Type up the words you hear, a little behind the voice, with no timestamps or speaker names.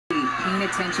paying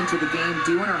attention to the game,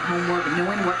 doing her homework,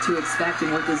 knowing what to expect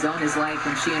and what the zone is like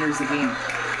when she enters the game.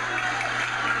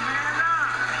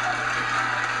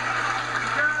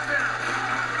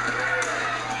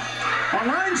 A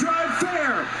line drive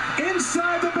fair,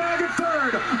 inside the bag at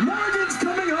third. Morgan's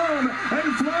coming home,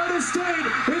 and Florida State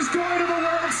is going to the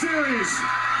World Series.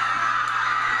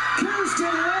 Kiersten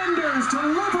Landers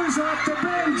delivers off the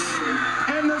bench,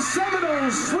 and the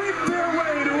Seminoles sweep their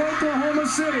way to Oklahoma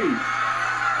City.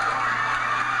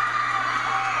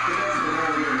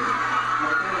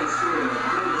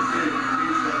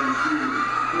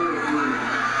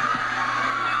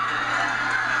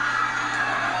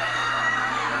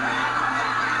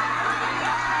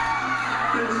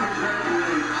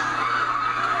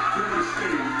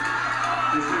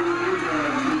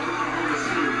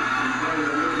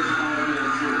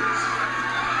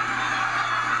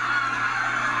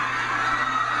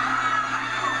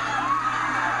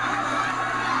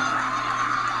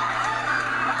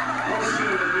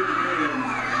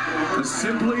 A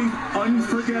simply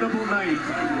unforgettable night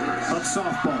of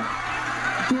softball.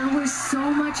 There was so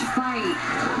much fight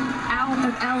out of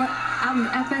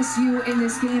FSU in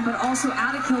this game, but also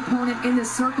out of Kilponen in the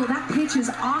circle. That pitch is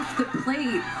off the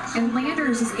plate, and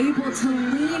Landers is able to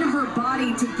lean her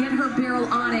body to get her barrel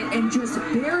on it and just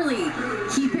barely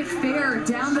keep it fair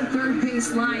down the third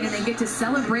base line, and then get to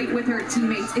celebrate with her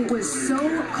teammates. It was so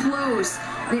close,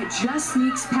 and it just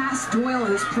sneaks past Doyle,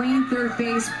 who's playing third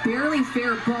base. Barely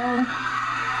fair ball.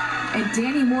 And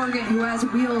Danny Morgan, who has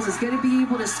wheels, is going to be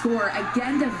able to score.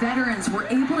 Again, the veterans were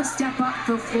able to step up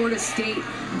for Florida State.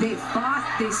 They fought,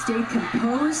 they stayed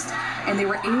composed, and they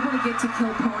were able to get to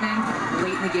Kilponen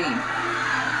late in the game.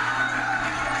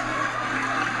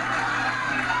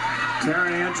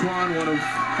 Taryn Antoine, one of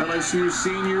LSU's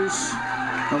seniors.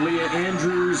 Aaliyah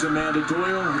Andrews, Amanda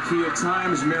Doyle, Akia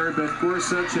Times, Mary Beth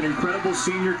Gorsuch, an incredible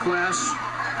senior class.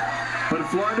 But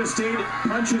Florida State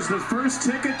punches the first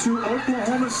ticket to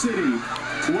Oklahoma City.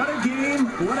 What a game,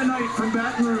 what a night from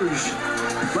Baton Rouge.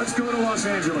 Let's go to Los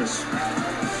Angeles.